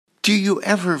Do you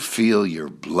ever feel your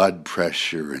blood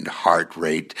pressure and heart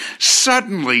rate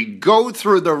suddenly go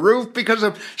through the roof because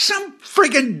of some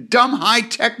friggin' dumb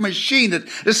high-tech machine that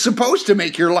is supposed to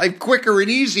make your life quicker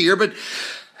and easier, but...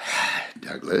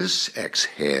 Douglas,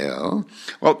 exhale.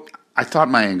 Well, I thought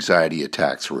my anxiety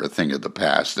attacks were a thing of the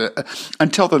past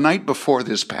until the night before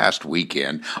this past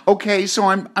weekend. Okay, so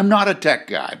I'm not a tech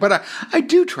guy, but I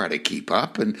do try to keep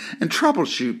up and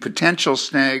troubleshoot potential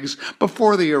snags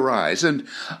before they arise. And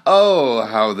oh,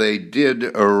 how they did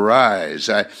arise.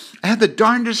 I had the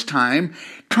darndest time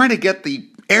trying to get the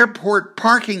airport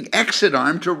parking exit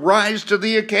arm to rise to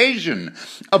the occasion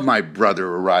of my brother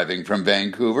arriving from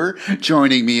Vancouver,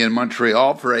 joining me in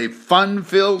Montreal for a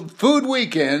fun-filled food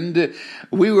weekend.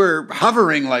 We were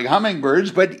hovering like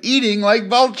hummingbirds, but eating like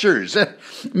vultures.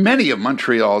 Many of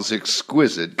Montreal's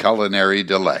exquisite culinary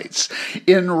delights.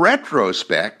 In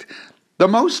retrospect, the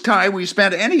most time we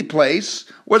spent any place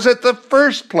was at the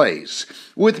first place,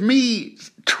 with me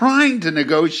trying to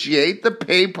negotiate the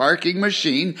pay parking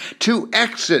machine to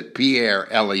exit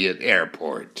Pierre Elliott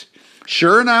Airport.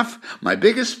 Sure enough, my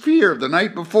biggest fear of the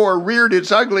night before reared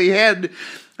its ugly head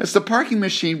as the parking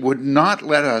machine would not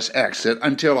let us exit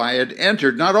until I had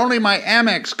entered not only my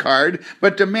Amex card,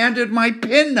 but demanded my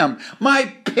PIN number.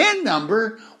 My PIN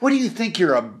number? What do you think,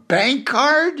 you're a bank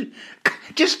card?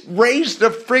 Just raise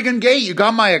the friggin' gate. You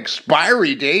got my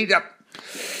expiry date.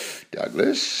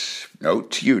 Douglas,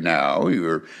 note to you now,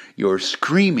 you're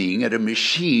screaming at a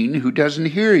machine who doesn't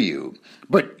hear you.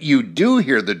 But you do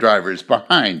hear the drivers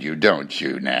behind you, don't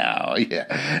you now?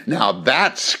 Yeah. Now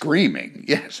that's screaming,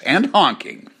 yes, and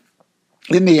honking.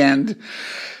 In the end,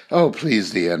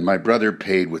 my brother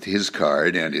paid with his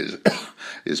card and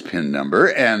his PIN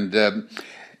number, and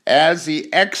as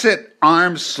the exit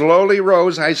arm slowly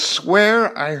rose, I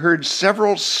swear I heard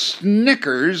several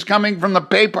snickers coming from the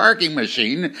pay parking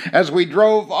machine as we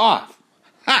drove off.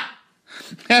 Ha!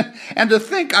 And to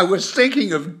think I was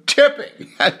thinking of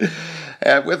tipping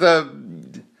with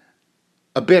a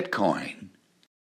Bitcoin.